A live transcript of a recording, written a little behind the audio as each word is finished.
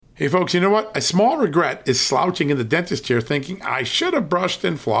Hey folks, you know what? A small regret is slouching in the dentist chair thinking I should have brushed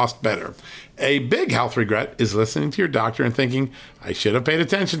and flossed better. A big health regret is listening to your doctor and thinking I should have paid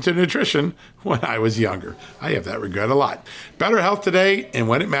attention to nutrition when I was younger. I have that regret a lot. Better health today and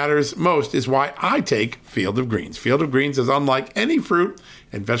when it matters most is why I take Field of Greens. Field of Greens is unlike any fruit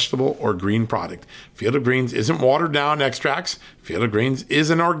and vegetable or green product. Field of Greens isn't watered down extracts. Field of Greens is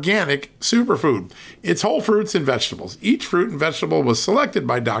an organic superfood. It's whole fruits and vegetables. Each fruit and vegetable was selected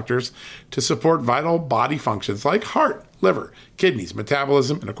by doctors to support vital body functions like heart, liver, kidneys,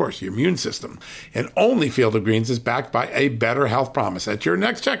 metabolism, and of course, your immune system. And only Field of Greens is backed by a better health promise. At your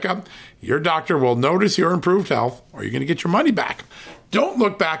next checkup, your doctor will notice your improved health or you're going to get your money back. Don't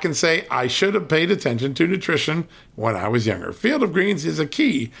look back and say, I should have paid attention to nutrition when I was younger. Field of Greens is a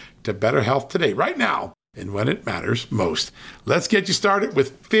key to better health today, right now, and when it matters most. Let's get you started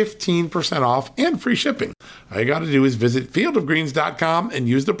with 15% off and free shipping. All you got to do is visit fieldofgreens.com and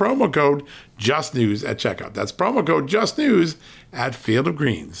use the promo code JUSTNEWS at checkout. That's promo code JUSTNEWS at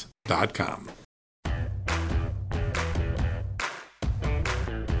fieldofgreens.com.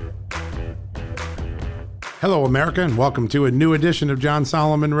 Hello, America, and welcome to a new edition of John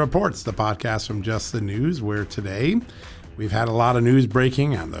Solomon Reports, the podcast from Just the News, where today we've had a lot of news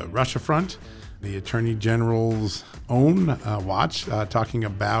breaking on the Russia front. The Attorney General's own watch talking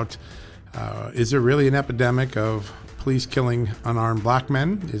about is there really an epidemic of police killing unarmed black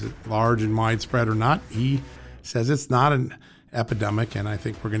men? Is it large and widespread or not? He says it's not an epidemic, and I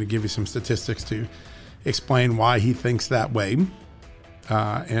think we're going to give you some statistics to explain why he thinks that way.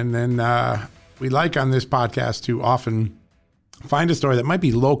 And then we like on this podcast to often find a story that might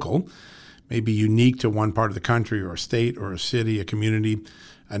be local, maybe unique to one part of the country or a state or a city, a community,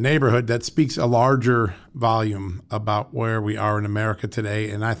 a neighborhood that speaks a larger volume about where we are in America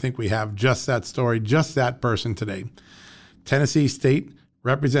today. And I think we have just that story, just that person today. Tennessee State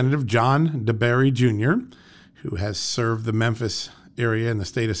Representative John DeBerry Jr., who has served the Memphis area in the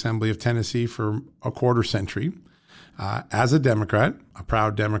State Assembly of Tennessee for a quarter century as a Democrat, a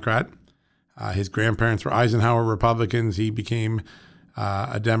proud Democrat. His grandparents were Eisenhower Republicans. He became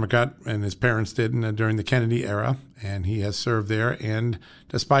a Democrat, and his parents did during the Kennedy era, and he has served there. And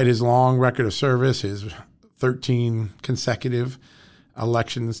despite his long record of service, his 13 consecutive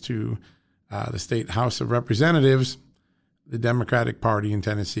elections to the State House of Representatives, the Democratic Party in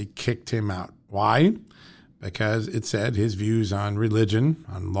Tennessee kicked him out. Why? Because it said his views on religion,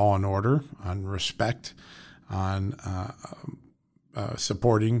 on law and order, on respect, on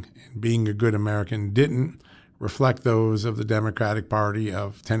supporting and being a good American didn't reflect those of the Democratic Party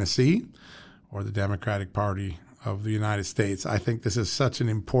of Tennessee or the Democratic Party of the United States. I think this is such an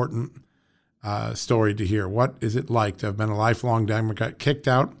important story to hear. What is it like to have been a lifelong Democrat, kicked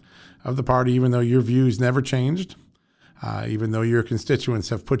out of the party, even though your views never changed, even though your constituents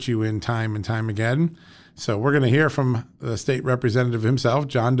have put you in time and time again? So we're going to hear from the state representative himself,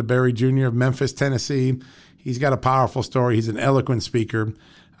 John DeBerry Jr. of Memphis, Tennessee. He's got a powerful story. He's an eloquent speaker.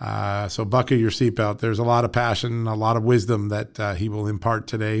 So buckle your seatbelt. There's a lot of passion, a lot of wisdom that he will impart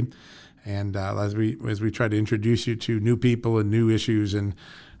today. And as we try to introduce you to new people and new issues and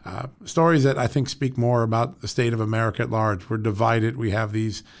stories that I think speak more about the state of America at large. We're divided. We have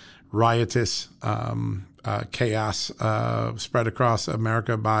these riotous chaos spread across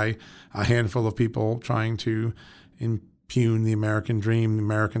America by a handful of people trying to impugn the American dream, the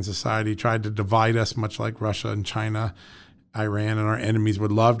American society, tried to divide us, much like Russia and China, Iran, and our enemies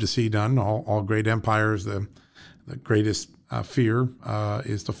would love to see done. All great empires, the greatest fear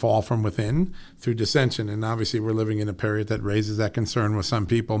is to fall from within through dissension. And obviously we're living in a period that raises that concern with some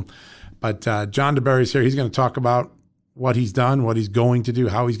people. But John DeBerry's here. He's going to talk about what he's done, what he's going to do,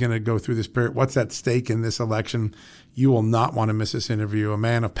 how he's going to go through this period, what's at stake in this election. You will not want to miss this interview. A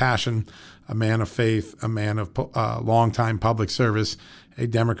man of passion, a man of faith, a man of longtime public service, a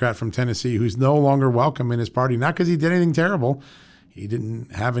Democrat from Tennessee who's no longer welcome in his party, not because he did anything terrible. He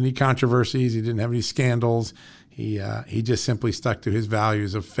didn't have any controversies. He didn't have any scandals. He just simply stuck to his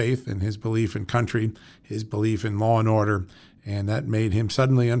values of faith and his belief in country, his belief in law and order. And that made him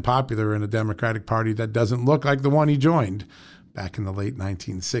suddenly unpopular in a Democratic Party that doesn't look like the one he joined back in the late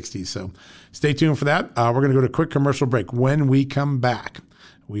 1960s. So stay tuned for that. We're going to go to a quick commercial break. When we come back,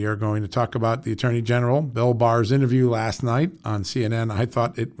 we are going to talk about the Attorney General, Bill Barr's interview last night on CNN. I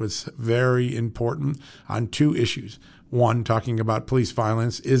thought it was very important on two issues. One, talking about police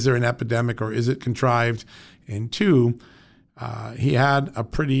violence. Is there an epidemic or is it contrived? And two, he had a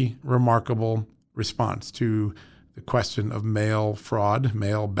pretty remarkable response to the question of mail fraud,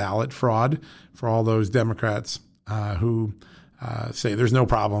 mail ballot fraud, for all those Democrats who say there's no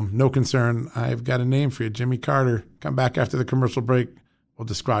problem, no concern. I've got a name for you, Jimmy Carter. Come back after the commercial break. will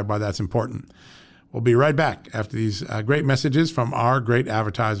describe why that's important. We'll be right back after these great messages from our great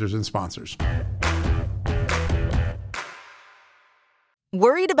advertisers and sponsors.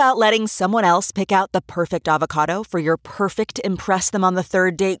 Worried about letting someone else pick out the perfect avocado for your perfect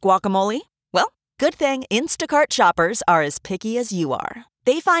impress-them-on-the-third-date guacamole? Well, good thing Instacart shoppers are as picky as you are.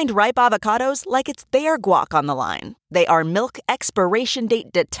 They find ripe avocados like it's their guac on the line. They are milk expiration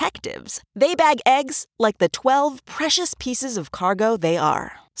date detectives. They bag eggs like the 12 precious pieces of cargo they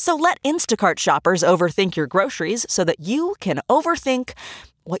are. So let Instacart shoppers overthink your groceries so that you can overthink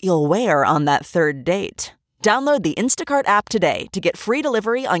what you'll wear on that third date. Download the Instacart app today to get free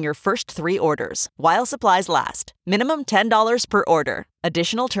delivery on your first 3 orders, while supplies last. Minimum $10 per order.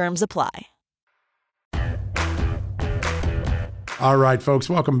 Additional terms apply. All right, folks,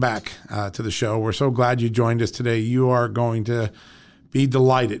 welcome back to the show. We're so glad you joined us today. You are going to be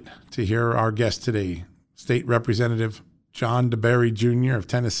delighted to hear our guest today, State Representative John DeBerry Jr. of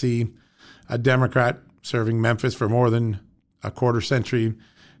Tennessee, a Democrat serving Memphis for more than a quarter century,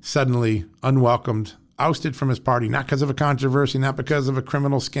 suddenly unwelcomed, ousted from his party, not because of a controversy, not because of a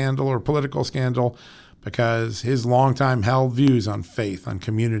criminal scandal or political scandal, because his longtime held views on faith, on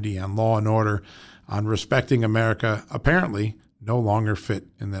community, on law and order, on respecting America apparently no longer fit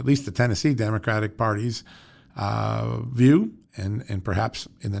in at least the Tennessee Democratic Party's view and perhaps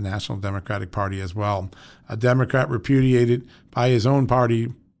in the National Democratic Party as well. A Democrat repudiated by his own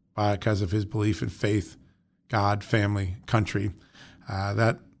party because of his belief in faith, God, family, country.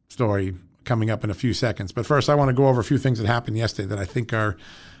 That story coming up in a few seconds. But first, I want to go over a few things that happened yesterday that I think are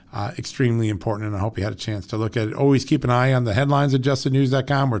extremely important, and I hope you had a chance to look at it. Always keep an eye on the headlines at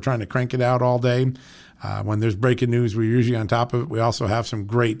justthenews.com. We're trying to crank it out all day. When there's breaking news, we're usually on top of it. We also have some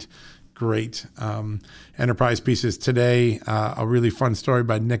great enterprise pieces today. A really fun story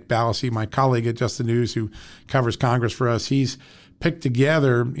by Nick Ballasy, my colleague at Just the News, who covers Congress for us. He's picked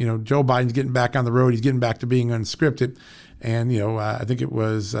together, Joe Biden's getting back on the road. He's getting back to being unscripted. And, I think it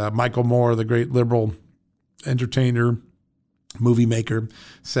was Michael Moore, the great liberal entertainer, movie maker,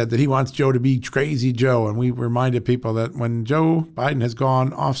 said that he wants Joe to be crazy Joe. And we reminded people that when Joe Biden has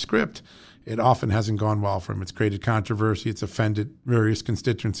gone off script, it often hasn't gone well for him. It's created controversy. It's offended various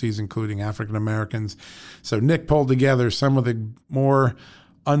constituencies, including African Americans. So Nick pulled together some of the more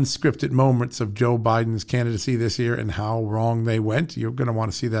unscripted moments of Joe Biden's candidacy this year and how wrong they went. You're going to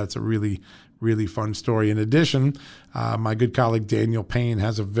want to see that. It's a really fun story. In addition, my good colleague Daniel Payne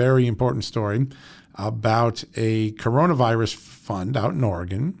has a very important story about a coronavirus fund out in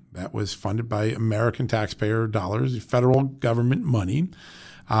Oregon that was funded by American taxpayer dollars, federal government money,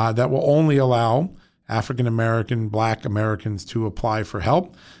 that will only allow African American, Black Americans to apply for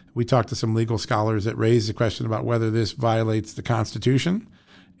help. We talked to some legal scholars that raised the question about whether this violates the Constitution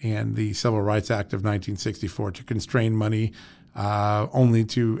and the Civil Rights Act of 1964 to constrain money only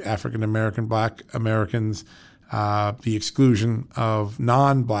to African American, Black Americans. The exclusion of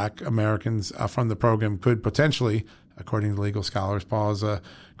non-Black Americans from the program could potentially, according to legal scholars, cause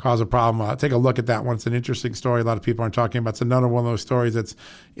a problem. Take a look at that one. It's an interesting story. A lot of people aren't talking about. It's another one of those stories that's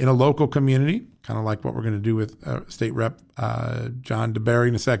in a local community, kind of like what we're going to do with State Rep John DeBerry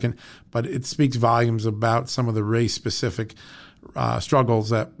in a second. But it speaks volumes about some of the race-specific struggles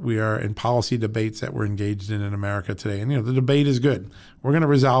that we are in, policy debates that we're engaged in America today. And, the debate is good. We're going to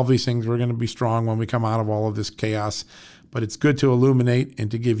resolve these things. We're going to be strong when we come out of all of this chaos. But it's good to illuminate and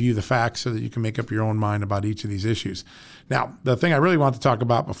to give you the facts so that you can make up your own mind about each of these issues. Now, the thing I really want to talk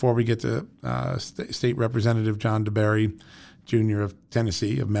about before we get to State Representative John DeBerry Jr. of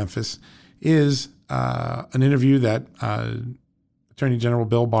Tennessee, of Memphis, is an interview that Attorney General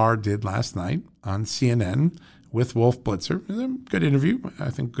Bill Barr did last night on CNN with Wolf Blitzer. It was a good interview. I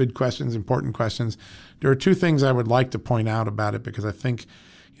think good questions, important questions. There are two things I would like to point out about it because I think,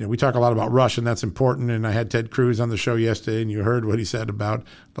 we talk a lot about Russia, and that's important. And I had Ted Cruz on the show yesterday, and you heard what he said about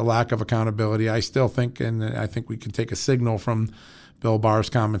the lack of accountability. I still think, and I think we can take a signal from Bill Barr's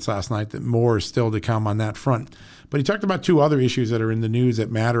comments last night that more is still to come on that front. But he talked about two other issues that are in the news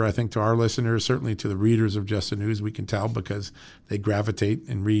that matter, I think, to our listeners, certainly to the readers of Just the News. We can tell because they gravitate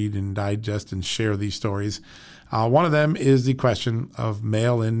and read and digest and share these stories. One of them is the question of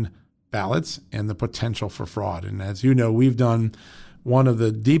mail-in ballots and the potential for fraud. And as you know, we've done one of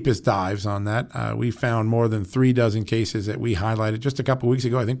the deepest dives on that. We found more than 36 cases that we highlighted just a couple of weeks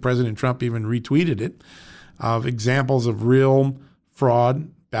ago. I think President Trump even retweeted it, of examples of real fraud,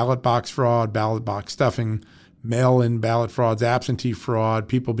 ballot box stuffing, mail-in ballot frauds, absentee fraud,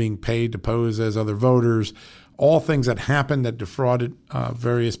 people being paid to pose as other voters, all things that happened that defrauded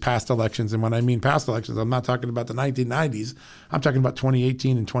various past elections. And when I mean past elections, I'm not talking about the 1990s. I'm talking about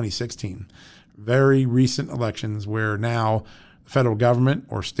 2018 and 2016. Very recent elections where now the federal government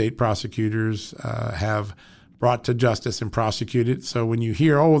or state prosecutors have brought to justice and prosecuted. So when you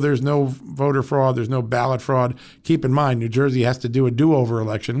hear, oh, there's no voter fraud, there's no ballot fraud, keep in mind New Jersey has to do a do-over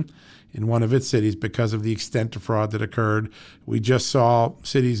election in one of its cities because of the extent of fraud that occurred. We just saw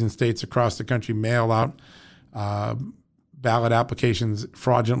cities and states across the country mail out ballot applications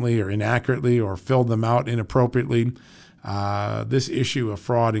fraudulently or inaccurately or filled them out inappropriately. This issue of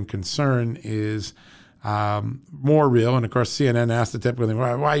fraud and concern is more real. And of course, CNN asked the typical thing,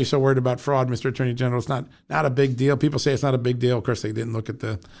 why are you so worried about fraud, Mr. Attorney General? It's not a big deal. People say it's not a big deal. Of course, they didn't look at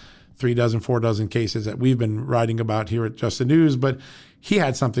the 4 cases that we've been writing about here at Just the News. But he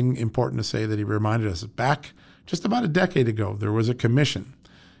had something important to say that he reminded us. Back just about a decade ago, there was a commission.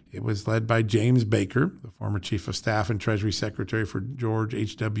 It was led by James Baker, the former chief of staff and Treasury Secretary for George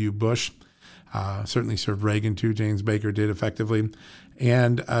H.W. Bush. Certainly served Reagan too. James Baker did effectively.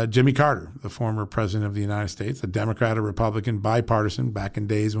 And Jimmy Carter, the former president of the United States, a Democrat, a Republican, bipartisan, back in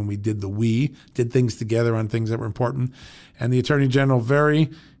days when we did things together on things that were important. And the Attorney General very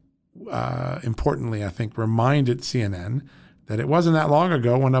importantly, I think, reminded CNN that it wasn't that long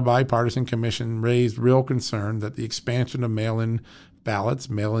ago when a bipartisan commission raised real concern that the expansion of mail-in ballots,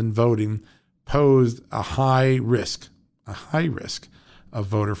 mail-in voting, posed a high risk of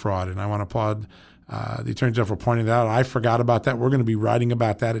voter fraud. And I want to applaud the Attorney General for pointing that out. I forgot about that. We're going to be writing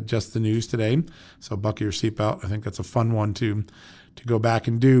about that at Just the News today. So buckle your seatbelt. I think that's a fun one to go back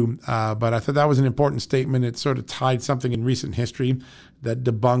and do. But I thought that was an important statement. It sort of tied something in recent history that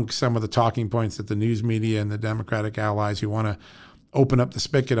debunks some of the talking points that the news media and the Democratic allies who want to open up the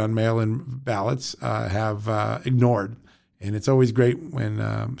spigot on mail-in ballots have ignored. And it's always great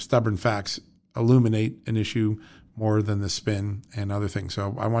when stubborn facts illuminate an issue more than the spin and other things.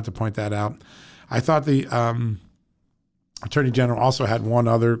 So I want to point that out. I thought the Attorney General also had one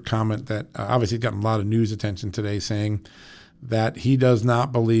other comment that obviously got a lot of news attention today, saying that he does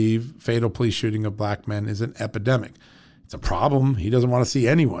not believe fatal police shooting of black men is an epidemic. It's a problem. He doesn't want to see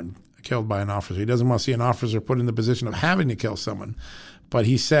anyone killed by an officer. He doesn't want to see an officer put in the position of having to kill someone. But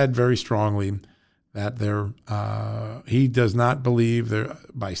he said very strongly that he does not believe there,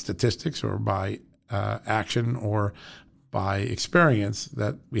 by statistics or by action or by experience,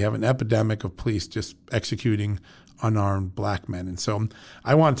 that we have an epidemic of police just executing unarmed black men. And so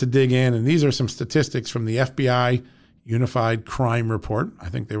I wanted to dig in, and these are some statistics from the FBI Unified Crime Report. I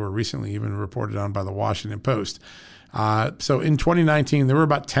think they were recently even reported on by the Washington Post. So in 2019, there were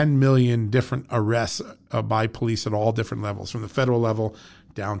about 10 million different arrests by police at all different levels, from the federal level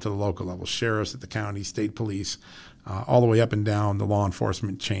down to the local level, sheriffs at the county, state police, all the way up and down the law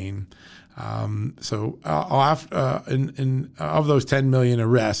enforcement chain. Of those 10 million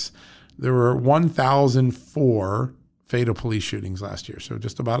arrests, there were 1,004 fatal police shootings last year, so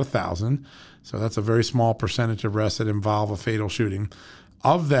just about 1,000. So that's a very small percentage of arrests that involve a fatal shooting.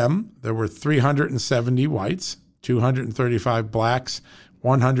 Of them, there were 370 whites, 235 blacks,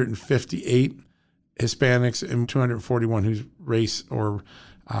 158 Hispanics, and 241 whose race or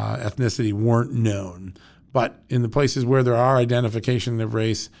ethnicity weren't known. But in the places where there are identification of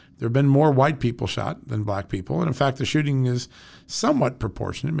race, there have been more white people shot than black people. And in fact, the shooting is somewhat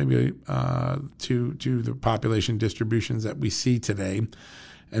proportionate, maybe to the population distributions that we see today.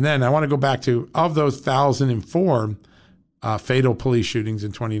 And then I want to go back to, of those 1,004 fatal police shootings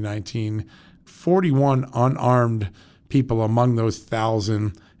in 2019, 41 unarmed people among those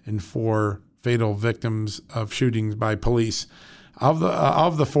 1,004 fatal victims of shootings by police. Of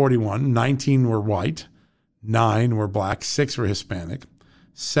the 41, 19 were white, 9 were black, 6 were Hispanic,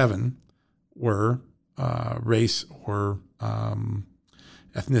 7 were race or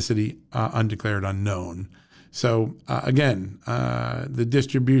ethnicity undeclared unknown. So again, the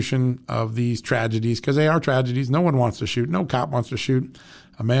distribution of these tragedies, because they are tragedies, no one wants to shoot, no cop wants to shoot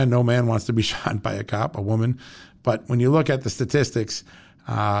a man, no man wants to be shot by a cop, a woman. But when you look at the statistics,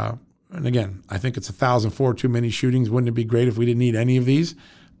 and again, I think it's 1,004 too many shootings. Wouldn't it be great if we didn't need any of these?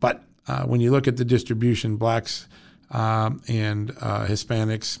 But when you look at the distribution, blacks and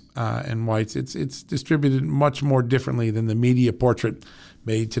Hispanics and whites, it's distributed much more differently than the media portrait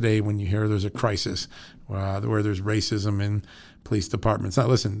made today when you hear there's a crisis where there's racism in police departments. Now,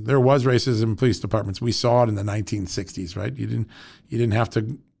 listen, there was racism in police departments. We saw it in the 1960s, right? You didn't have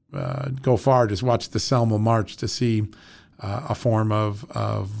to go far. Just watch the Selma March to see a form of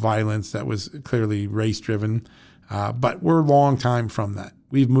violence that was clearly race-driven. But we're a long time from that.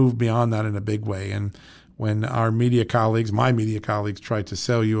 We've moved beyond that in a big way. And when our media colleagues, my media colleagues, try to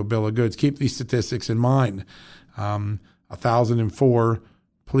sell you a bill of goods, keep these statistics in mind. 1,004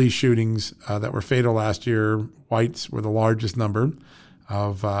 police shootings that were fatal last year. Whites were the largest number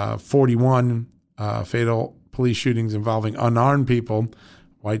of 41 fatal police shootings involving unarmed people.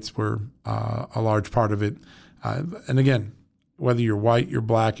 Whites were a large part of it. And again, whether you're white, you're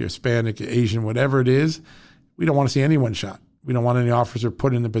black, you're Hispanic, you're Asian, whatever it is, we don't want to see anyone shot. We don't want any officer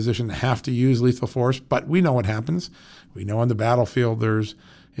put in the position to have to use lethal force, but we know what happens. We know on the battlefield there's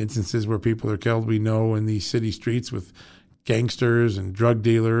instances where people are killed. We know in these city streets with gangsters and drug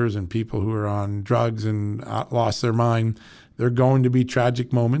dealers and people who are on drugs and lost their mind, there are going to be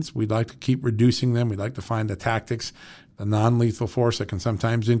tragic moments. We'd like to keep reducing them. We'd like to find the tactics, the non-lethal force that can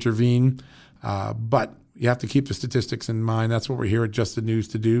sometimes intervene. But you have to keep the statistics in mind. That's what we're here at Just the News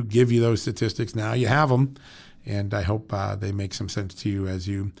to do, give you those statistics. Now you have them, and I hope they make some sense to you as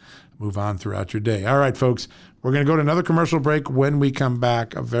you move on throughout your day. All right, folks, we're going to go to another commercial break. When we come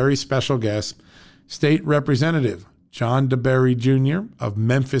back, a very special guest, State Representative John DeBerry Jr. of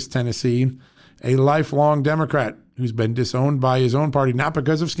Memphis, Tennessee, a lifelong Democrat who's been disowned by his own party, not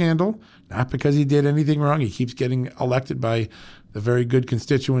because of scandal, not because he did anything wrong. He keeps getting elected by the very good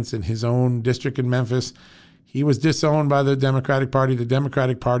constituents in his own district in Memphis. He was disowned by the Democratic Party. The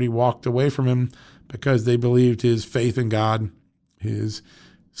Democratic Party walked away from him because they believed his faith in God, his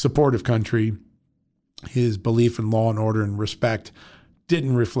support of country, his belief in law and order and respect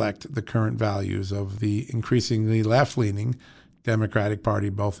didn't reflect the current values of the increasingly left-leaning Democratic Party,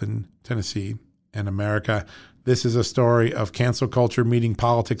 both in Tennessee and America. This is a story of cancel culture meeting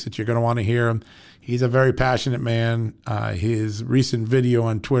politics that you're going to want to hear. He's a very passionate man. His recent video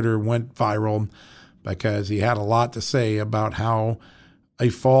on Twitter went viral because he had a lot to say about how a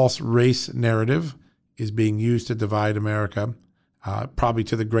false race narrative is being used to divide America, probably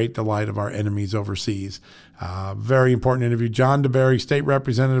to the great delight of our enemies overseas. Very important interview. John DeBerry, State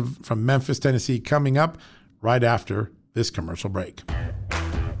Representative from Memphis, Tennessee, coming up right after this commercial break.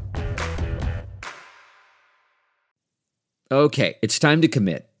 Okay, it's time to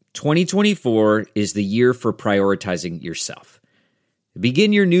commit. 2024 is the year for prioritizing yourself.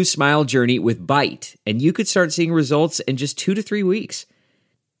 Begin your new smile journey with Byte, and you could start seeing results in just 2 to 3 weeks.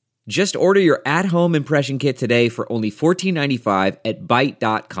 Just order your at-home impression kit today for only $14.95 at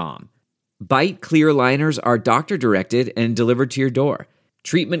Byte.com. Byte clear liners are doctor-directed and delivered to your door.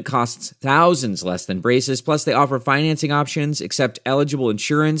 Treatment costs thousands less than braces, plus they offer financing options, accept eligible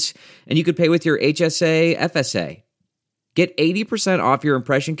insurance, and you could pay with your HSA, FSA. Get 80% off your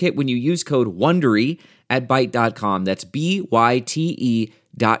impression kit when you use code WONDERY at Byte.com. That's BYTE.com.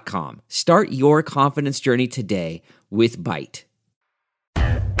 Start your confidence journey today with Byte.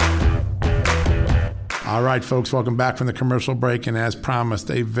 All right, folks, welcome back from the commercial break. And as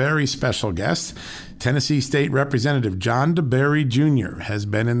promised, a very special guest, Tennessee State Representative John DeBerry Jr. has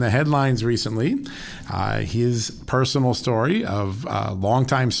been in the headlines recently. His personal story of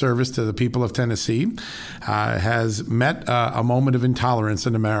longtime service to the people of Tennessee has met a moment of intolerance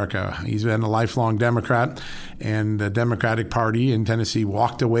in America. He's been a lifelong Democrat, and the Democratic Party in Tennessee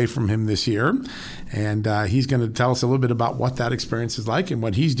walked away from him this year. And he's going to tell us a little bit about what that experience is like and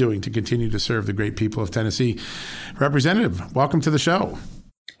what he's doing to continue to serve the great people of Tennessee. Representative, welcome to the show.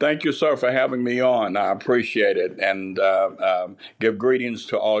 Thank you, sir, for having me on. I appreciate it, and give greetings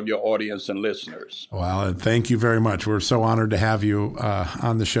to all your audience and listeners. Well, thank you very much. We're so honored to have you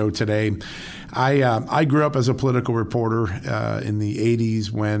on the show today. I grew up as a political reporter in the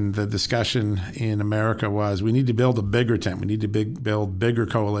 80s when the discussion in America was we need to build a bigger tent. We need to build bigger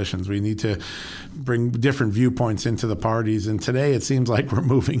coalitions. We need to bring different viewpoints into the parties. And today it seems like we're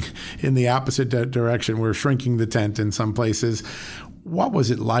moving in the opposite direction. We're shrinking the tent in some places. What was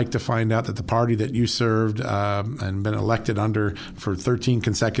it like to find out that the party that you served and been elected under for 13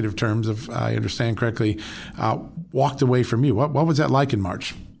 consecutive terms, if I understand correctly, walked away from you? What was that like in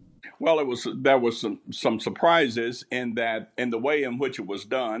March? Well, there was some surprises in the way in which it was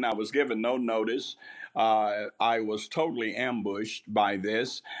done. I was given no notice. I was totally ambushed by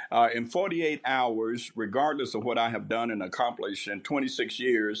this. In 48 hours, regardless of what I have done and accomplished in 26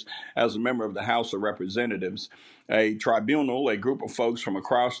 years as a member of the House of Representatives, a tribunal, a group of folks from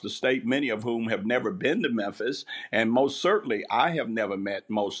across the state, many of whom have never been to Memphis, and most certainly I have never met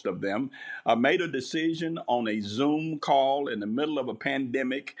most of them, made a decision on a Zoom call in the middle of a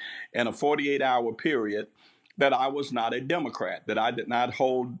pandemic in a 48-hour period that I was not a Democrat, that I did not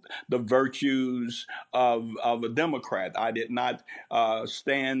hold the virtues of a Democrat. I did not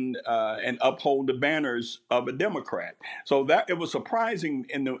stand and uphold the banners of a Democrat. So that it was surprising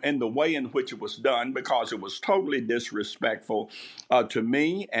in the way in which it was done, because it was totally disrespectful to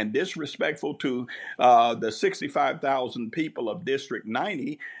me and disrespectful to the 65,000 people of District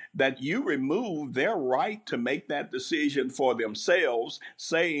 90, that you remove their right to make that decision for themselves,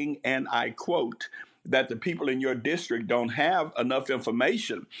 saying, and I quote, that the people in your district don't have enough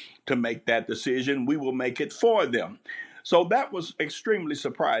information to make that decision. We will make it for them. So that was extremely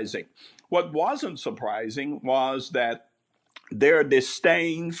surprising. What wasn't surprising was that their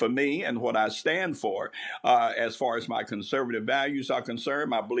disdain for me and what I stand for, as far as my conservative values are concerned,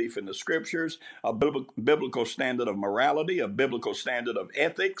 my belief in the scriptures, a biblical standard of morality, a biblical standard of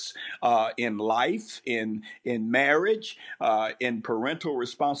ethics in life, in marriage, in parental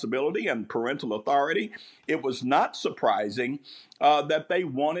responsibility and parental authority. It was not surprising that they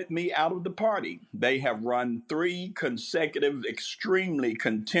wanted me out of the party. They have run 3 consecutive, extremely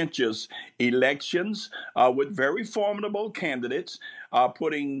contentious elections with very formidable candidates,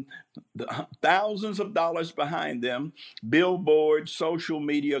 putting thousands of dollars behind them, billboards, social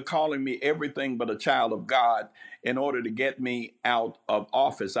media, calling me everything but a child of God in order to get me out of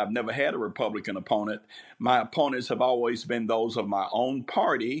office. I've never had a Republican opponent. My opponents have always been those of my own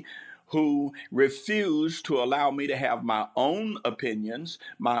party, who refuse to allow me to have my own opinions,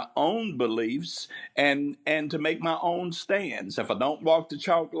 my own beliefs, and to make my own stands. If I don't walk the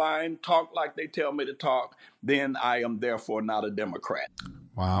chalk line, talk like they tell me to talk, then I am therefore not a Democrat.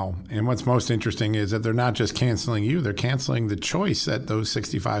 Wow. And what's most interesting is that they're not just canceling you, they're canceling the choice that those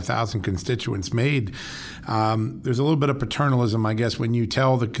 65,000 constituents made. There's a little bit of paternalism, I guess, when you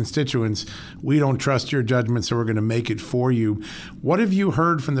tell the constituents, we don't trust your judgment, so we're going to make it for you. What have you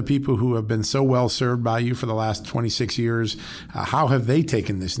heard from the people who have been so well served by you for the last 26 years? How have they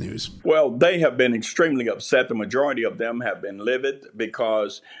taken this news? Well, they have been extremely upset. The majority of them have been livid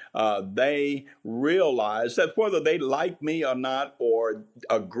because they realize that whether they like me or not, or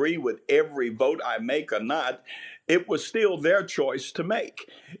agree with every vote I make or not, it was still their choice to make.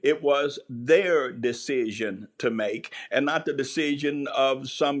 It was their decision to make, and not the decision of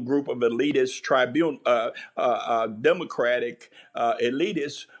some group of elitist Democratic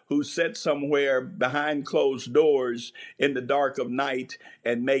elitists who sit somewhere behind closed doors in the dark of night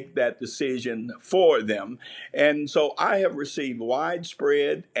and make that decision for them. And so I have received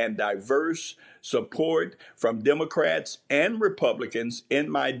widespread and diverse support from Democrats and Republicans in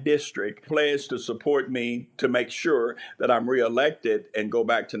my district, pledged to support me to make sure that I'm reelected and go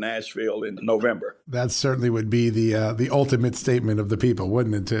back to Nashville in November. That certainly would be the ultimate statement of the people,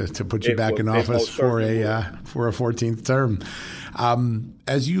 wouldn't it, to put you back in office for a 14th term.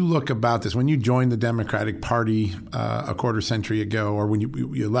 As you look about this, when you joined the Democratic Party a quarter century ago, or when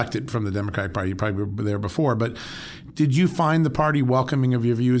you elected from the Democratic Party, you probably were there before, but did you find the party welcoming of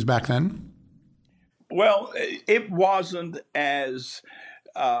your views back then? Well, it wasn't as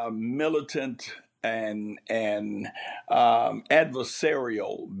militant and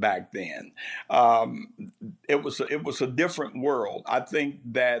adversarial back then. It was a different world. I think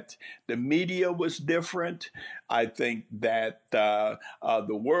that the media was different. I think that the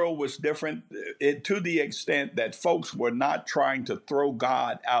world was different, to the extent that folks were not trying to throw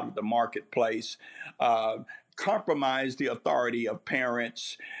God out of the marketplace, compromise the authority of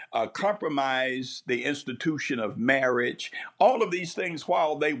parents, compromise the institution of marriage. All of these things,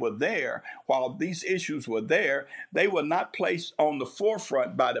 while these issues were there, they were not placed on the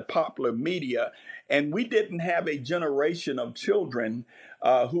forefront by the popular media. And we didn't have a generation of children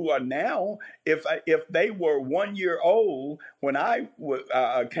who are now, if they were 1 year old when I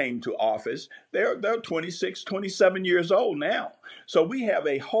came to office, they're 26, 27 years old now. So we have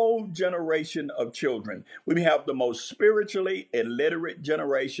a whole generation of children. We have the most spiritually illiterate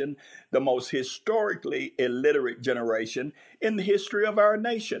generation, the most historically illiterate generation in the history of our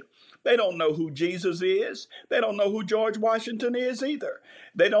nation. They don't know who Jesus is. They don't know who George Washington is either.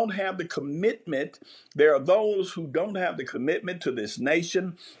 They don't have the commitment. There are those who don't have the commitment to this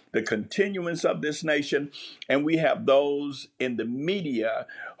nation, the continuance of this nation. And we have those in the media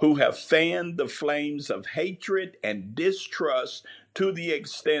who have fanned the flames of hatred and distrust to the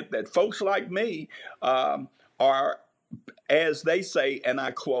extent that folks like me are, as they say, and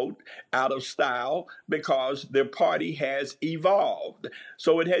I quote, out of style because their party has evolved.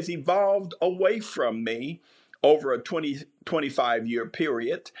 So it has evolved away from me over a 25-year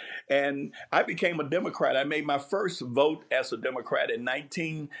period. And I became a Democrat. I made my first vote as a Democrat in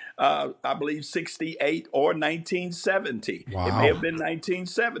 68 or 1970. Wow. It may have been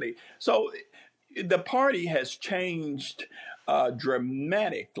 1970. So the party has changed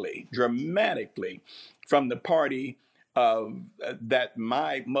dramatically from the party that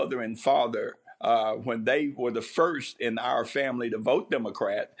my mother and father, when they were the first in our family to vote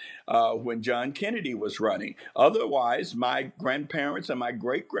Democrat, when John Kennedy was running. Otherwise, my grandparents and my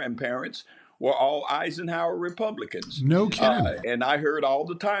great-grandparents were all Eisenhower Republicans. No kidding. And I heard all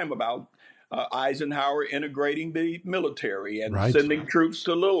the time about Eisenhower integrating the military and Right. sending troops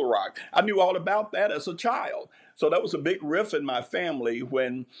to Little Rock. I knew all about that as a child. So that was a big rift in my family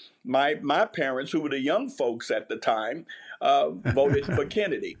when my parents, who were the young folks at the time, voted for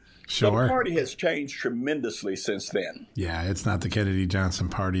Kennedy. So the Sure. party has changed tremendously since then. Yeah, it's not the Kennedy Johnson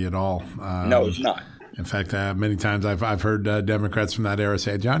party at all. No, it's not. In fact, many times I've heard Democrats from that era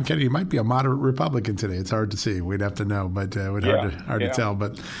say, John Kennedy might be a moderate Republican today. It's hard to see. We'd have to know, but hard to tell.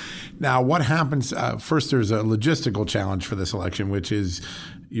 But now what happens? First, there's a logistical challenge for this election, which is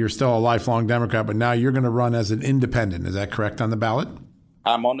you're still a lifelong Democrat, but now you're going to run as an independent. Is that correct on the ballot?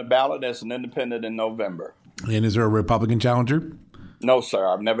 I'm on the ballot as an independent in November. And is there a Republican challenger? No, sir.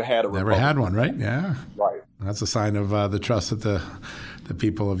 I've never had a Never Republican. had one, right? Yeah. Right. That's a sign of the trust that the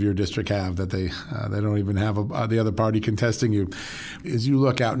people of your district have, that they don't even have the other party contesting you. As you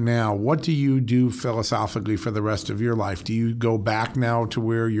look out now, what do you do philosophically for the rest of your life? Do you go back now to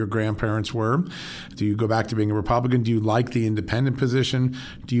where your grandparents were? Do you go back to being a Republican? Do you like the independent position?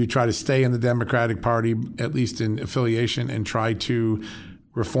 Do you try to stay in the Democratic Party, at least in affiliation, and try to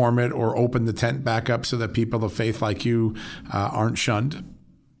reform it or open the tent back up so that people of faith like you aren't shunned?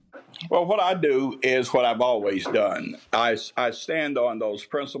 Well, what I do is what I've always done. I stand on those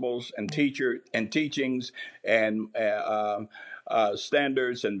principles and teachings and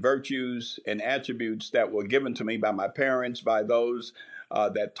standards and virtues and attributes that were given to me by my parents, by those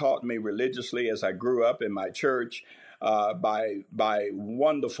that taught me religiously as I grew up in my church, by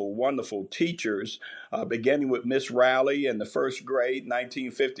wonderful, wonderful teachers, beginning with Miss Rowley in the first grade,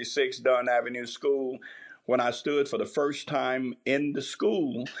 1956, Dunn Avenue School, when I stood for the first time in the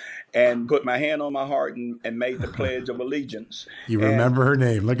school and put my hand on my heart and made the Pledge of Allegiance. You remember her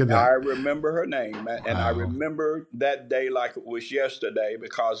name. Look at that. I remember her name. And I remember that day like it was yesterday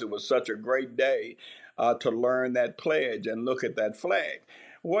because it was such a great day to learn that pledge and look at that flag.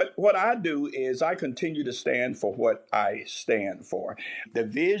 What I do is I continue to stand for what I stand for. The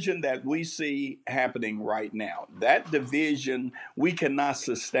vision that we see happening right now, that division, we cannot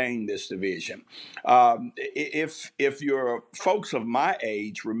sustain this division. If you're folks of my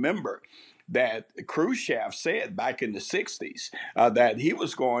age, remember that Khrushchev said back in the 60s that he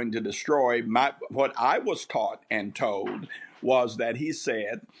was going to destroy what I was taught and told was that he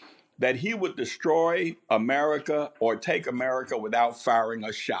said that he would destroy America or take America without firing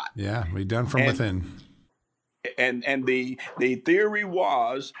a shot. Yeah, we done from within. And the theory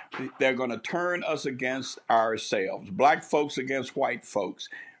was they're going to turn us against ourselves, black folks against white folks,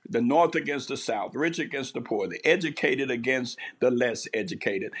 the North against the South, rich against the poor, the educated against the less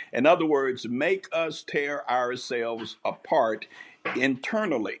educated. In other words, make us tear ourselves apart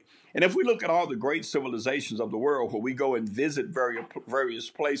internally. And if we look at all the great civilizations of the world where we go and visit various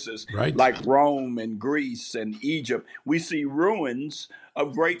places Right. like Rome and Greece and Egypt, we see ruins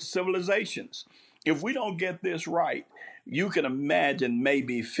of great civilizations. If we don't get this right, you can imagine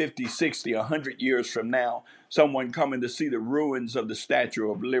maybe 50, 60, 100 years from now, someone coming to see the ruins of the Statue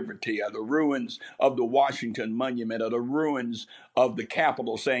of Liberty or the ruins of the Washington Monument or the ruins of the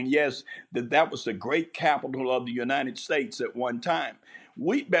Capitol, saying, yes, that was the great capital of the United States at one time.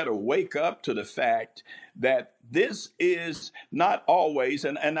 We better wake up to the fact that this is not always,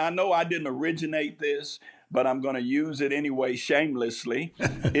 and I know I didn't originate this, but I'm going to use it anyway shamelessly.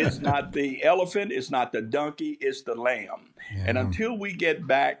 It's not the elephant, it's not the donkey, it's the lamb. Yeah. And until we get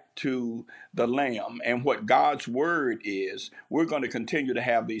back to the lamb and what God's word is, we're going to continue to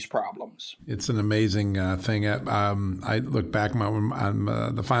have these problems. It's an amazing thing. I look back on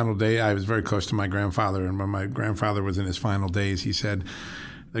the final day, I was very close to my grandfather. And when my grandfather was in his final days, he said,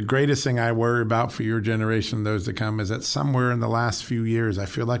 the greatest thing I worry about for your generation, those to come, is that somewhere in the last few years, I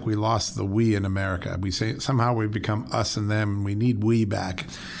feel like we lost the we in America. We say somehow we've become us and them, and we need we back.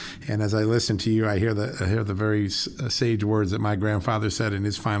 And as I listen to you, I hear the very sage words that my grandfather said in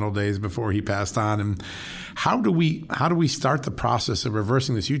his final days before he passed on. And how do we start the process of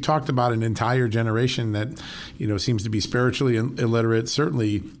reversing this? You talked about an entire generation that seems to be spiritually illiterate,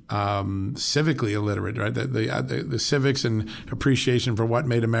 certainly civically illiterate, right? The civics and appreciation for what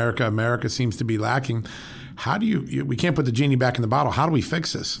made America seems to be lacking. How do we can't put the genie back in the bottle. How do we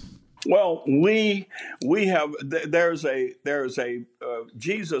fix this? Well, we have,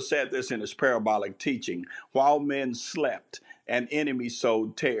 Jesus said this in his parabolic teaching, while men slept, an enemy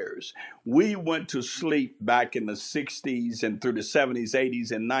sowed tares. We went to sleep back in the 60s and through the 70s,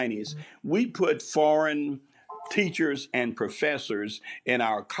 80s, and 90s. We put foreign teachers and professors in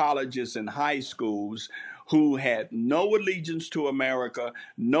our colleges and high schools who had no allegiance to America,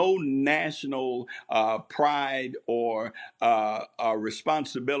 no national pride or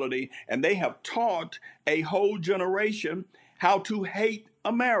responsibility, and they have taught a whole generation how to hate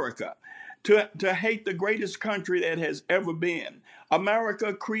America. to hate the greatest country that has ever been.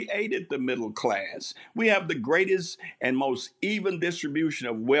 America created the middle class. We have the greatest and most even distribution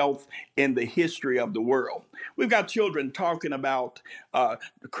of wealth in the history of the world. We've got children talking about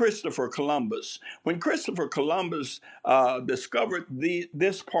Christopher Columbus. When Christopher Columbus discovered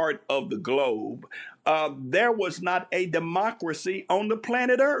this part of the globe, there was not a democracy on the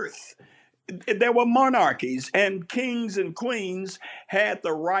planet Earth. There were monarchies, and kings and queens had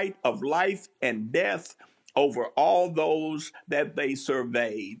the right of life and death over all those that they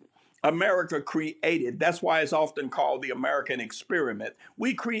surveyed. America created, that's why it's often called the American experiment.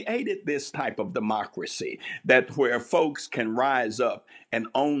 We created this type of democracy that where folks can rise up and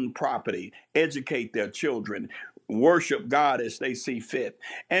own property, educate their children, worship God as they see fit.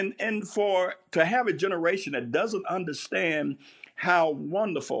 And for to have a generation that doesn't understand how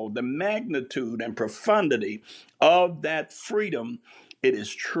wonderful the magnitude and profundity of that freedom, it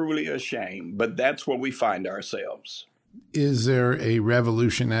is truly a shame, but that's where we find ourselves. Is there a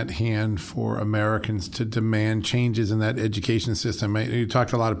revolution at hand for Americans to demand changes in that education system? You talk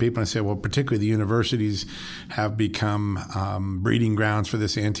to a lot of people and say, well, particularly the universities have become breeding grounds for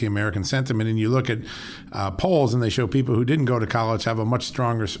this anti-American sentiment. And you look at polls and they show people who didn't go to college have a much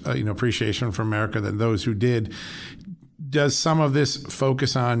stronger appreciation for America than those who did. Does some of this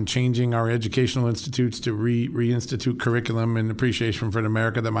focus on changing our educational institutes to reinstitute curriculum and appreciation for an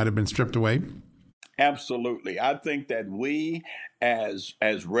America that might have been stripped away? Absolutely. I think that we, as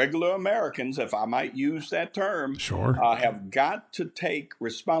regular Americans, if I might use that term, Sure. Have got to take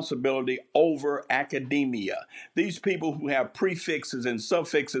responsibility over academia. These people who have prefixes and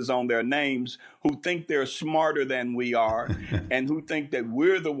suffixes on their names, who think they're smarter than we are, and who think that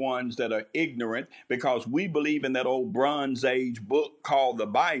we're the ones that are ignorant because we believe in that old Bronze Age book called the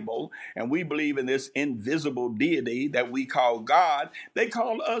Bible, and we believe in this invisible deity that we call God. They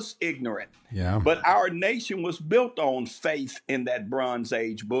call us ignorant. Yeah. But our nation was built on faith in that Bronze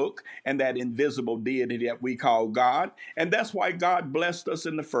Age book and that invisible deity that we call God. And that's why God blessed us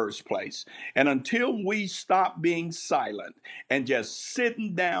in the first place. And until we stop being silent and just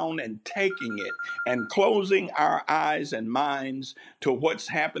sitting down and taking it and closing our eyes and minds to what's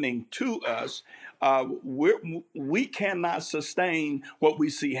happening to us, we cannot sustain what we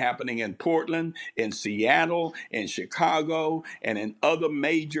see happening in Portland, in Seattle, in Chicago, and in other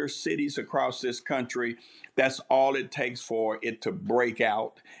major cities across this country. That's all it takes for it to break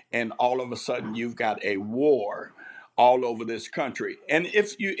out. And all of a sudden, you've got a war all over this country. And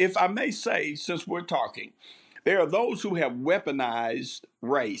if I may say, since we're talking, there are those who have weaponized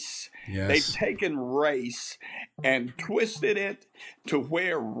race. Yes. They've taken race and twisted it to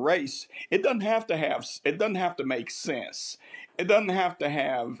where race, it doesn't have to make sense. It doesn't have to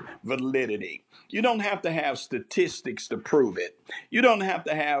have validity. You don't have to have statistics to prove it. You don't have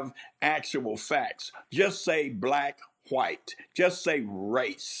to have actual facts. Just say black, white. Just say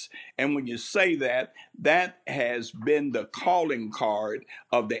race. And when you say that, that has been the calling card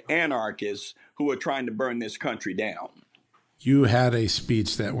of the anarchists who are trying to burn this country down. You had a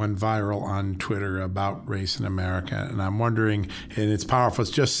speech that went viral on Twitter about race in America, and I'm wondering, and it's powerful, it's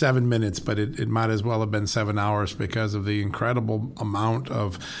just 7 minutes, but it might as well have been 7 hours because of the incredible amount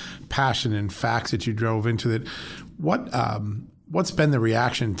of passion and facts that you drove into it. What's been the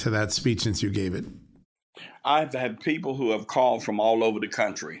reaction to that speech since you gave it? I've had people who have called from all over the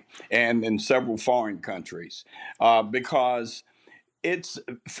country and in several foreign countries because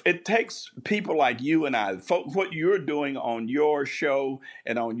it takes people like you and I. What you're doing on your show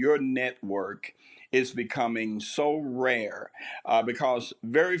and on your network is becoming so rare because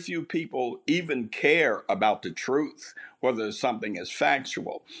very few people even care about the truth, whether something is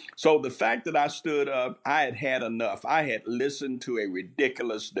factual. So the fact that I stood up, I had had enough. I had listened to a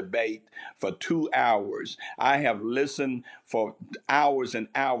ridiculous debate for 2 hours. I have listened for hours and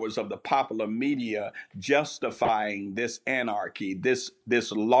hours of the popular media justifying this anarchy, this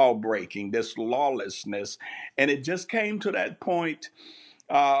law breaking, this lawlessness. And it just came to that point,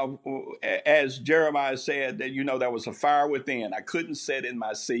 as Jeremiah said, that, there was a fire within. I couldn't sit in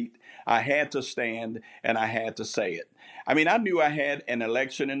my seat. I had to stand and I had to say it. I mean, I knew I had an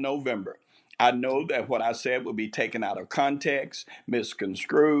election in November. I know that what I said would be taken out of context,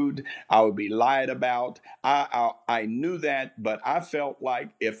 misconstrued. I would be lied about. I knew that, but I felt like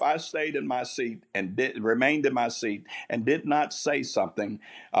if I stayed in my seat and remained in my seat and did not say something,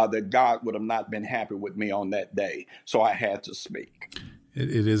 that God would have not been happy with me on that day. So I had to speak.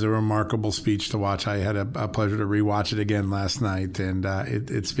 It is a remarkable speech to watch. I had a pleasure to rewatch it again last night, and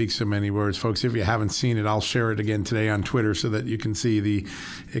it speaks so many words. Folks, if you haven't seen it, I'll share it again today on Twitter so that you can see the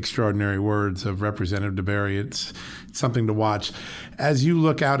extraordinary words of Representative DeBerry. It's something to watch. As you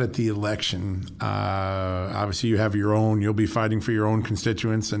look out at the election, obviously you have your own, you'll be fighting for your own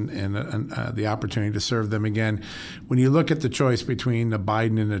constituents and the opportunity to serve them again. When you look at the choice between a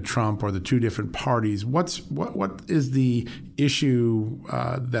Biden and a Trump or the two different parties, what is the issue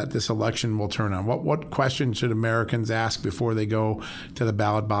that this election will turn on? What questions should Americans ask before they go to the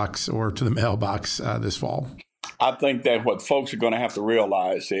ballot box or to the mailbox this fall? I think that what folks are going to have to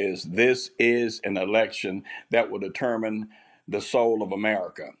realize is this is an election that will determine the soul of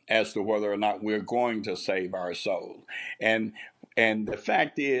America as to whether or not we're going to save our soul. And the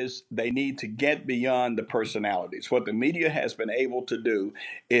fact is, they need to get beyond the personalities. What the media has been able to do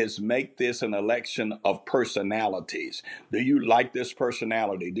is make this an election of personalities. Do you like this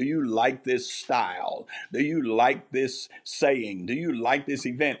personality? Do you like this style? Do you like this saying? Do you like this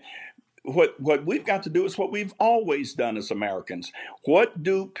event? What we've got to do is what we've always done as Americans. What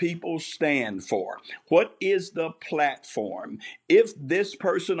do people stand for? What is the platform? If this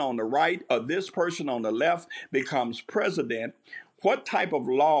person on the right or this person on the left becomes president, what type of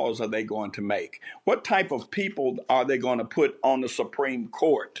laws are they going to make? What type of people are they going to put on the Supreme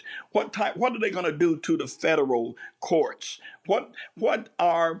Court? What are they going to do to the federal courts? What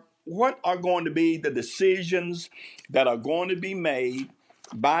are going to be the decisions that are going to be made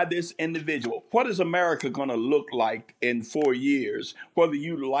by this individual? What is America going to look like in 4 years? Whether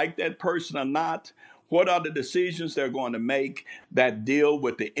you like that person or not, what are the decisions they're going to make that deal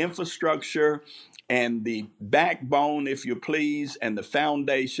with the infrastructure and the backbone, if you please, and the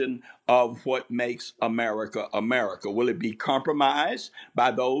foundation of what makes America America? Will it be compromised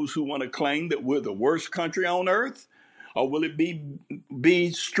by those who want to claim that we're the worst country on earth? Or will it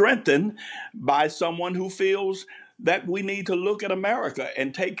be strengthened by someone who feels that we need to look at America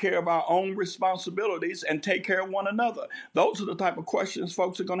and take care of our own responsibilities and take care of one another? Those are the type of questions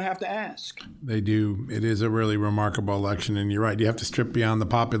folks are going to have to ask. They do. It is a really remarkable election, and you're right. You have to strip beyond the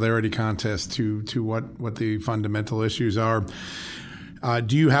popularity contest to what the fundamental issues are.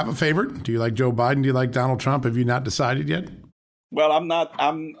 Do you have a favorite? Do you like Joe Biden? Do you like Donald Trump? Have you not decided yet? Well,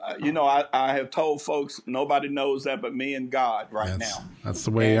 I have told folks nobody knows that but me and God now. That's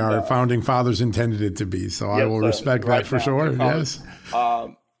the way our founding fathers intended it to be. So yes, I will respect that for sure. Yes.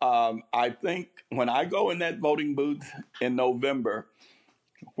 I think when I go in that voting booth in November,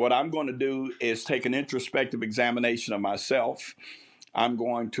 what I'm going to do is take an introspective examination of myself. I'm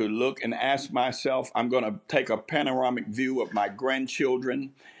going to look and ask myself, I'm going to take a panoramic view of my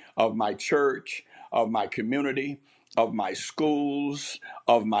grandchildren, of my church, of my community, of my schools,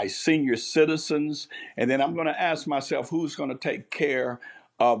 of my senior citizens. And then I'm going to ask myself, who's going to take care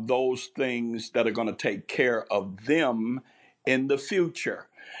of those things that are going to take care of them in the future?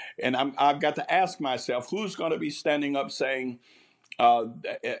 And I've got to ask myself, who's going to be standing up saying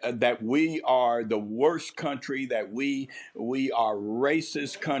that we are the worst country, that we are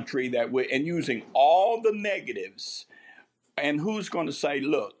racist country, and using all the negatives. And who's going to say,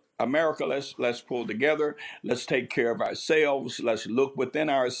 look, America, let's pull together. Let's take care of ourselves. Let's look within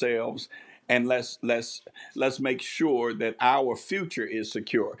ourselves, and let's make sure that our future is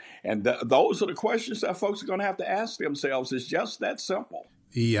secure. And those are the questions that folks are going to have to ask themselves. It's just that simple.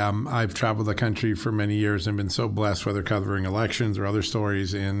 I've traveled the country for many years and been so blessed, whether covering elections or other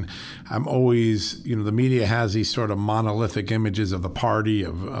stories. And I'm always, the media has these sort of monolithic images of the party,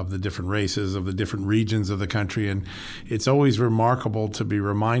 of the different races, of the different regions of the country. And it's always remarkable to be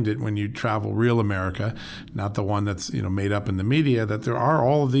reminded when you travel real America, not the one that's, made up in the media, that there are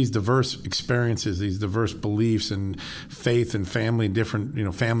all of these diverse experiences, these diverse beliefs and faith and family,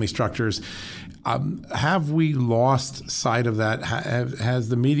 different, family structures. Have we lost sight of that? Has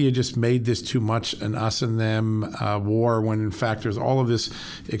the media just made this too much an us and them war, when in fact there's all of this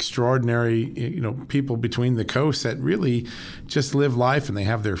extraordinary, people between the coasts that really just live life, and they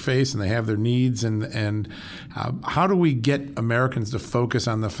have their face and they have their needs, and how do we get Americans to focus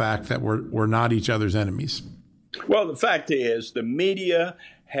on the fact that we're not each other's enemies? Well, the fact is, the media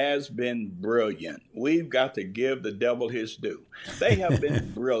has been brilliant. We've got to give the devil his due. They have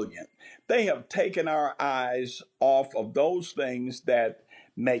been brilliant. They have taken our eyes off of those things that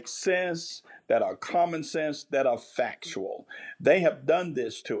make sense, that are common sense, that are factual. They have done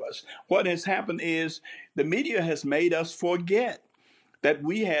this to us. What has happened is the media has made us forget that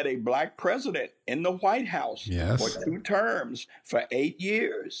we had a black president in the White House for 2 terms, for 8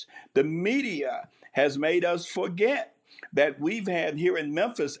 years. The media has made us forget that we've had here in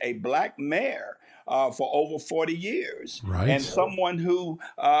Memphis a black mayor for over 40 years. Right. And someone who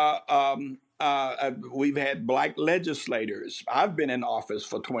we've had black legislators. I've been in office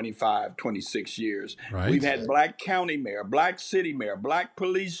for 25, 26 years. Right. We've had black county mayor, black city mayor, black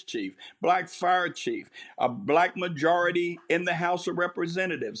police chief, black fire chief, a black majority in the House of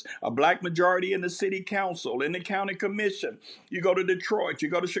Representatives, a black majority in the city council, in the county commission. You go to Detroit, you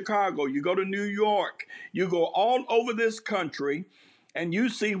go to Chicago, you go to New York, you go all over this country, and you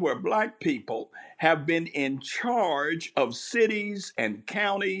see where black people have been in charge of cities and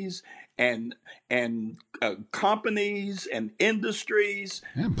counties and companies and industries.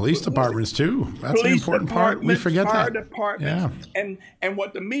 And police departments too. That's an Police important part. We forget fire that. departments. Yeah. And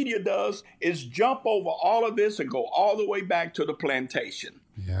what the media does is jump over all of this and go all the way back to the plantation.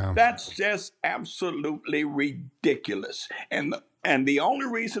 Yeah. That's just absolutely ridiculous. And the only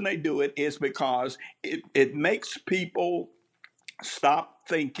reason they do it is because it makes people stop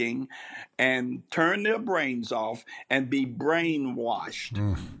thinking and turn their brains off and be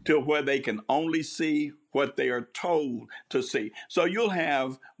brainwashed to where they can only see what they are told to see. So you'll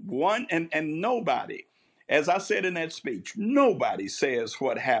have one, and nobody, as I said in that speech, nobody says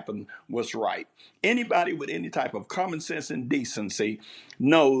what happened was right. Anybody with any type of common sense and decency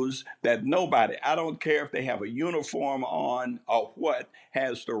knows that nobody, I don't care if they have a uniform on or what,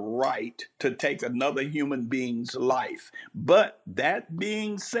 has the right to take another human being's life. But that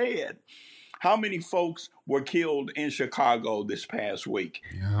being said, how many folks were killed in Chicago this past week?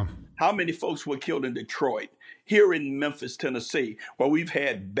 Yeah. How many folks were killed in Detroit? Here in Memphis, Tennessee, where we've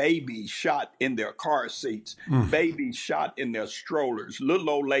had babies shot in their car seats, babies shot in their strollers, little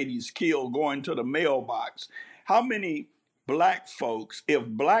old ladies killed going to the mailbox. How many black folks, if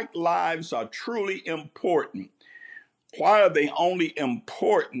black lives are truly important, why are they only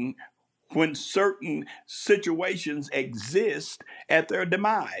important when certain situations exist at their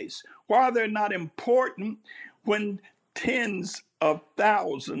demise? Why are they not important when tens of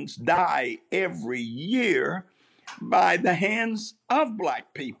thousands die every year by the hands of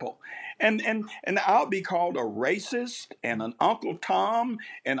black people? And I'll be called a racist and an Uncle Tom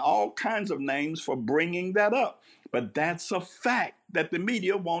and all kinds of names for bringing that up. But that's a fact that the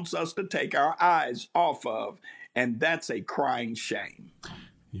media wants us to take our eyes off of. And that's a crying shame.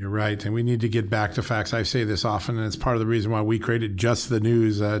 You're right. And we need to get back to facts. I say this often, and it's part of the reason why we created Just the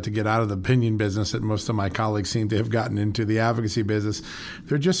News, to get out of the opinion business that most of my colleagues seem to have gotten into, the advocacy business.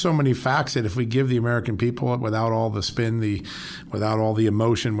 There are just so many facts that if we give the American people, without all the spin, without all the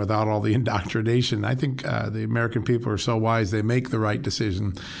emotion, without all the indoctrination, I think the American people are so wise they make the right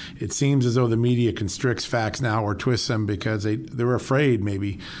decision. It seems as though the media constricts facts now or twists them because they're afraid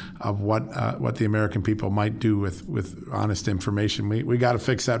maybe of what the American people might do with honest information. We got to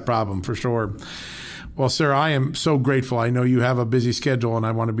fix that problem for sure. Well, sir, I am so grateful. I know you have a busy schedule, and I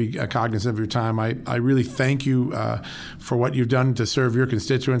want to be cognizant of your time. I really thank you for what you've done to serve your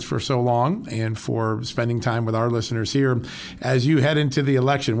constituents for so long, and for spending time with our listeners here. As you head into the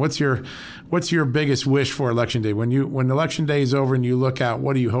election, what's your biggest wish for Election Day? When Election Day is over and you look out,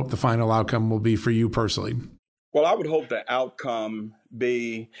 what do you hope the final outcome will be for you personally? Well, I would hope the outcome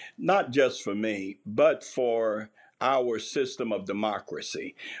be not just for me, but for our system of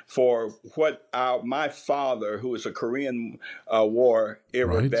democracy, for what my father, who is a Korean War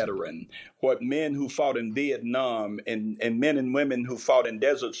era veteran, what men who fought in Vietnam and men and women who fought in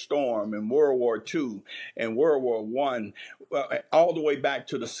Desert Storm and World War II and World War I, all the way back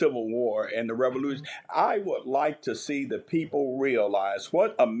to the Civil War and the Revolution. I would like to see the people realize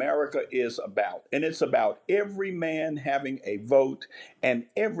what America is about. And it's about every man having a vote and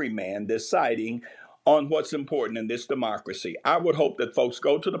every man deciding on what's important in this democracy. I would hope that folks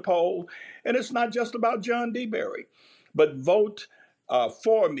go to the poll, and it's not just about John DeBerry, but vote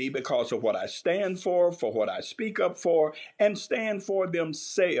for me because of what I stand for what I speak up for, and stand for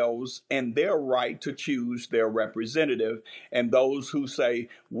themselves and their right to choose their representative, and those who say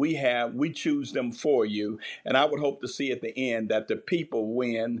we choose them for you. And I would hope to see at the end that the people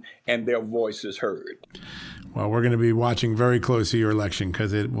win and their voice is heard. Well, we're going to be watching very closely your election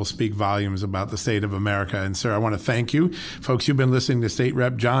because it will speak volumes about the state of America. And, sir, I want to thank you. Folks, you've been listening to State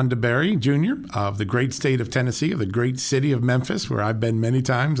Rep John DeBerry, Jr. of the great state of Tennessee, of the great city of Memphis, where I've been many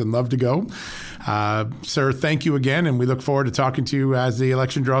times and love to go. Sir, thank you again, and we look forward to talking to you as the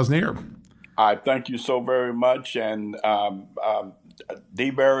election draws near. I thank you so very much, and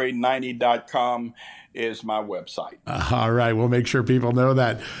DeBerry90.com is my website. All right. We'll make sure people know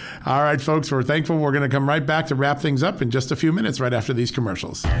that. All right, folks, we're thankful. We're going to come right back to wrap things up in just a few minutes right after these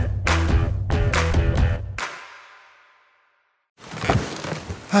commercials.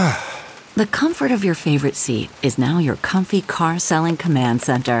 The comfort of your favorite seat is now your comfy car selling command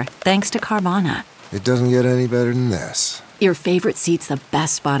center, thanks to Carvana. It doesn't get any better than this. Your favorite seat's the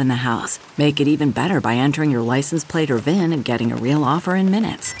best spot in the house. Make it even better by entering your license plate or VIN and getting a real offer in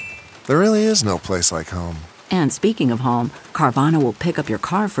minutes. There really is no place like home. And speaking of home, Carvana will pick up your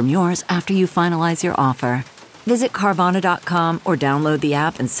car from yours after you finalize your offer. Visit Carvana.com or download the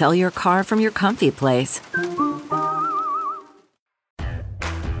app and sell your car from your comfy place.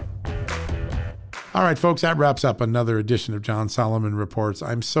 All right, folks, that wraps up another edition of John Solomon Reports.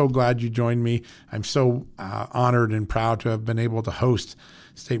 I'm so glad you joined me. I'm so honored and proud to have been able to host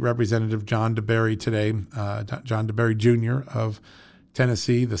State Representative John DeBerry today, John DeBerry Jr. of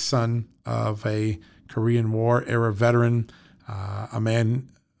Tennessee, the son of a Korean War era veteran, a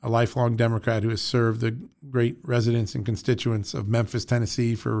lifelong Democrat who has served the great residents and constituents of Memphis,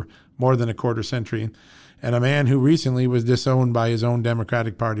 Tennessee for more than a quarter century, and a man who recently was disowned by his own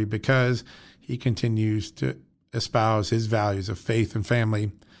Democratic Party because he continues to espouse his values of faith and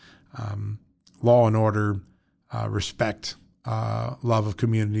family, law and order, respect, love of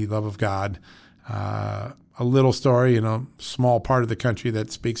community, love of God. A little story in a small part of the country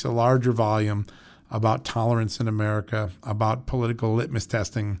that speaks a larger volume about tolerance in America, about political litmus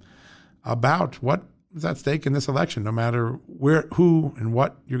testing, about what is at stake in this election, no matter who and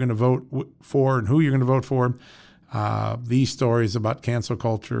what you're going to vote for and who you're going to vote for. These stories about cancel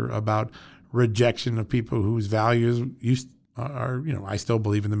culture, about rejection of people whose values are, I still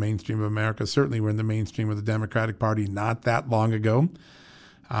believe in the mainstream of America. Certainly were in the mainstream of the Democratic Party not that long ago.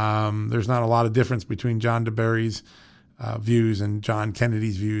 There's not a lot of difference between John DeBerry's views and John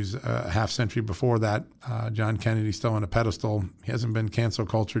Kennedy's views a half century before that. John Kennedy's still on a pedestal. He hasn't been cancel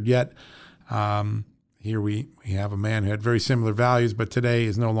cultured yet. Here we have a man who had very similar values, but today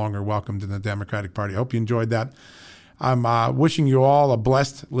is no longer welcomed in the Democratic Party. I hope you enjoyed that. I'm wishing you all a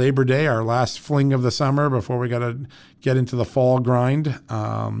blessed Labor Day, our last fling of the summer before we got to get into the fall grind.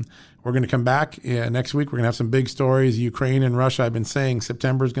 We're going to come back next week. We're going to have some big stories. Ukraine and Russia. I've been saying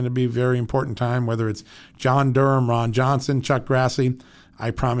September is going to be a very important time, whether it's John Durham, Ron Johnson, Chuck Grassley.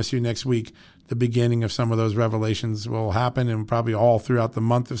 I promise you next week, the beginning of some of those revelations will happen, and probably all throughout the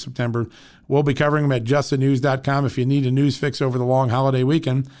month of September. We'll be covering them at justthenews.com. If you need a news fix over the long holiday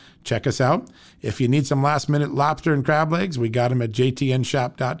weekend, check us out. If you need some last-minute lobster and crab legs, we got them at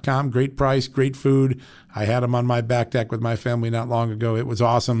jtnshop.com. Great price, great food. I had them on my back deck with my family not long ago. It was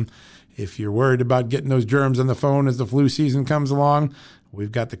awesome. If you're worried about getting those germs on the phone as the flu season comes along,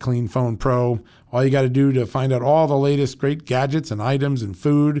 we've got the Clean Phone Pro. All you got to do to find out all the latest great gadgets and items and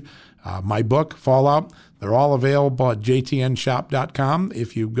food, my book, Fallout, they're all available at jtnshop.com.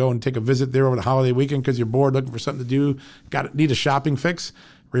 If you go and take a visit there over the holiday weekend because you're bored looking for something to do, need a shopping fix,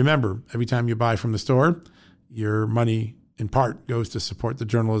 remember, every time you buy from the store, your money in part goes to support the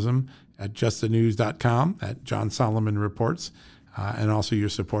journalism at justthenews.com, at John Solomon Reports, and also you're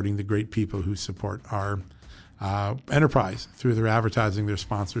supporting the great people who support our enterprise through their advertising, their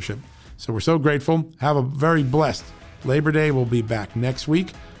sponsorship. So we're so grateful. Have a very blessed Labor Day. We'll be back next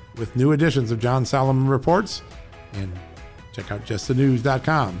week with new editions of John Solomon Reports. And check out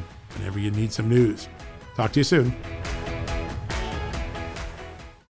justthenews.com whenever you need some news. Talk to you soon.